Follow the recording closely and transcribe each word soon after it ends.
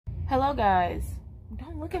Hello guys.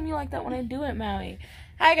 Don't look at me like that when I do it, Maui.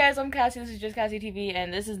 Hi guys, I'm Cassie. This is just Cassie TV,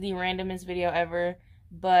 and this is the randomest video ever.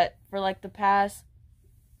 But for like the past,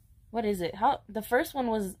 what is it? The first one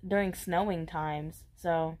was during snowing times.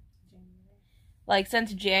 So, like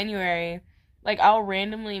since January, like I'll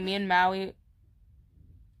randomly, me and Maui.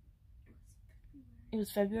 It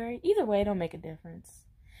was February. Either way, it don't make a difference.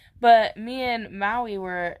 But me and Maui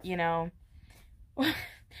were, you know,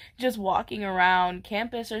 just walking around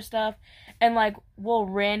campus or stuff, and like we'll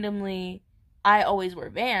randomly, I always wear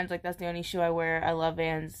Vans, like that's the only shoe I wear. I love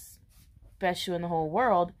Vans, best shoe in the whole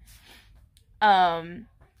world. I'm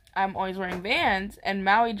always wearing Vans, and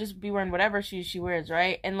Maui just be wearing whatever shoes she wears,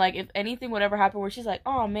 right? And like if anything would ever happen where she's like,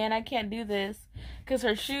 oh man, I can't do this because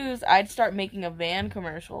her shoes, I'd start making a Van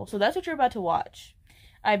commercial. So that's what you're about to watch.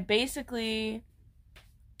 I basically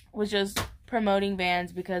was just promoting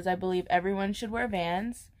Vans because I believe everyone should wear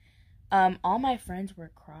Vans. All my friends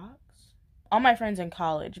wear Crocs. All my friends in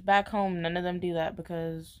college. Back home, none of them do that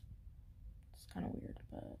because it's kind of weird.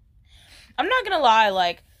 But I'm not gonna lie,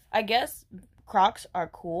 like, I guess Crocs are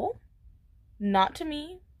cool. Not to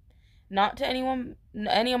me. Not to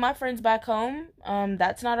any of my friends back home.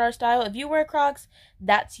 That's not our style. If you wear Crocs,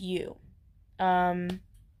 that's you.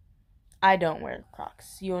 I don't wear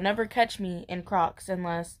Crocs. You'll never catch me in Crocs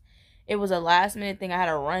unless it was a last minute thing. I had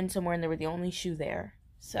to run somewhere and they were the only shoe there.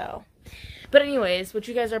 So, but anyways, what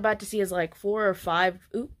you guys are about to see is like four or five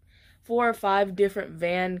different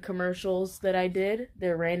Van commercials that I did.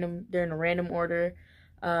 They're random. They're in a random order.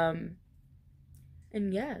 And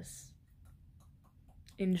yes,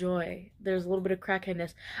 enjoy. There's a little bit of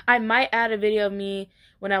crackheadness. I might add a video of me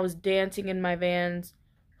when I was dancing in my Vans.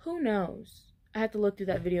 Who knows? I have to look through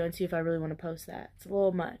that video and see if I really want to post that. It's a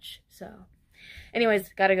little much. So,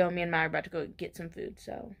 anyways, gotta go. Me and Maui are about to go get some food.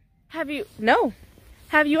 So, have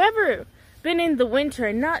you ever been in the winter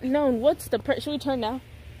and not known what's the should we turn now?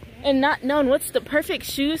 And not known what's the perfect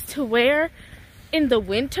shoes to wear in the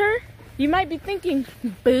winter? You might be thinking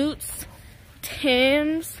boots,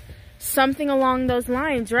 Timbs, something along those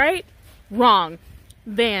lines, right? Wrong.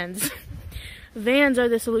 Vans. Vans are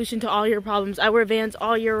the solution to all your problems. I wear Vans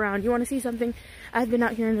all year round. You want to see something? I've been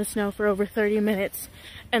out here in the snow for over 30 minutes.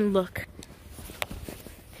 And look.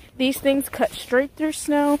 These things cut straight through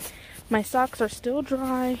snow. My socks are still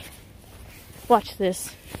dry. Watch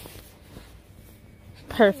this.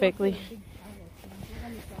 Perfectly.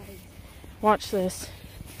 Watch this.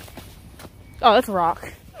 Oh, that's a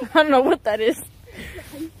rock. I don't know what that is.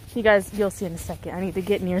 You guys, you'll see in a second. I need to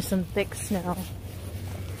get near some thick snow.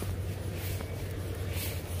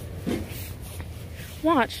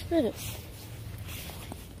 Watch this.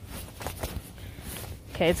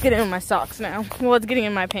 Okay, it's getting in my socks now. Well, it's getting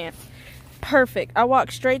in my pants. Perfect. I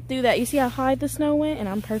walked straight through that. You see how high the snow went? And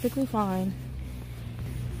I'm perfectly fine.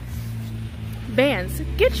 Vans,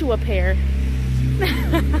 get you a pair.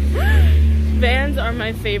 Vans are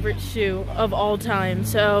my favorite shoe of all time.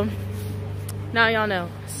 So, now y'all know.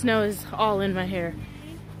 Snow is all in my hair.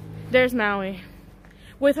 There's Maui.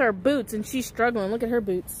 With her boots, and she's struggling. Look at her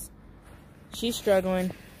boots. She's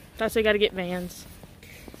struggling. That's why you gotta get Vans.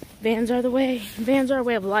 Vans are the way. Vans are a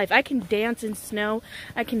way of life. I can dance in snow.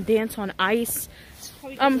 I can dance on ice.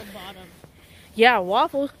 Yeah,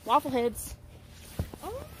 waffle heads.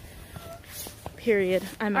 Oh. Period.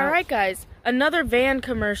 I'm out. Alright guys, another Van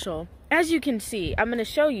commercial. As you can see, I'm gonna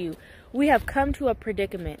show you, we have come to a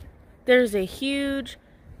predicament. There's a huge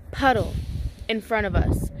puddle in front of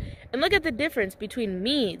us. And look at the difference between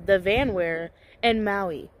me, the Van wearer, and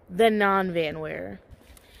Maui, the non-Van wearer.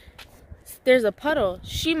 There's a puddle.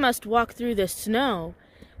 She must walk through the snow,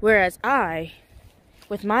 whereas I,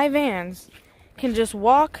 with my Vans, can just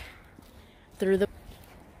walk through the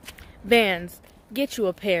Vans. Get you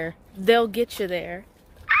a pair. They'll get you there.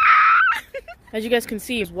 As you guys can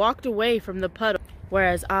see, he's walked away from the puddle,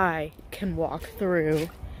 whereas I can walk through.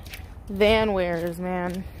 Van wearers,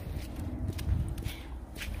 man.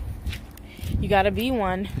 You gotta be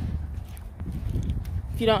one.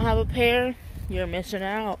 If you don't have a pair, you're missing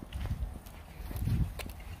out.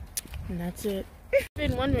 And that's it. I've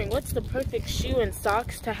been wondering what's the perfect shoe and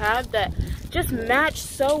socks to have that just match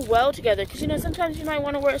so well together. Because, you know, sometimes you might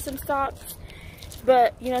want to wear some socks,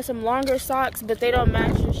 but, you know, some longer socks, but they don't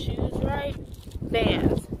match your shoes right.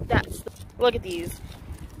 Vans. Look at these.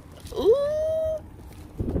 Ooh.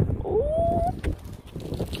 Ooh.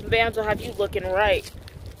 Vans will have you looking right.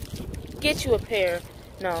 Get you a pair.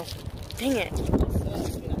 No. Dang it.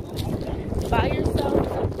 Buy yourself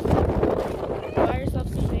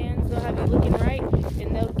some Vans. They'll have you looking right,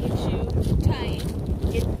 and they'll get you tight.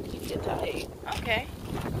 Get tight. Okay.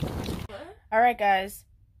 Alright guys,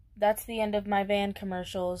 that's the end of my Van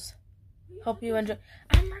commercials. Hope you enjoy.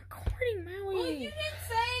 I'm recording, Maui. Well, you didn't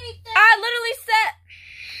say anything. I literally said.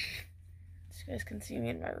 You guys can see me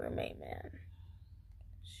and my roommate, man.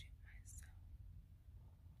 Shoot myself.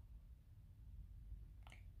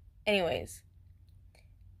 Anyways,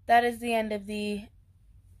 that is the end of the.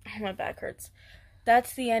 Oh, my back hurts.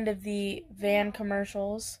 That's the end of the van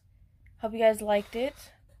commercials. Hope you guys liked it.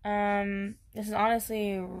 This is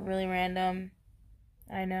honestly really random.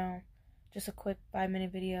 I know. Just a quick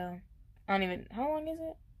 5-minute video. I don't even... How long is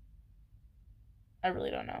it? I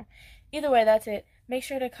really don't know. Either way, that's it. Make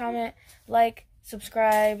sure to comment, like,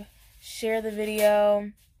 subscribe, share the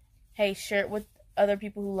video. Hey, share it with other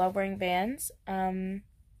people who love wearing Vans.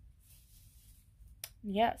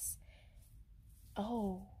 Yes.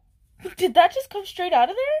 Oh. Did that just come straight out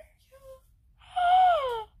of there?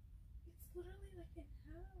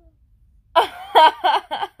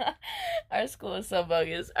 Our school is so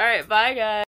bogus. Alright, bye guys.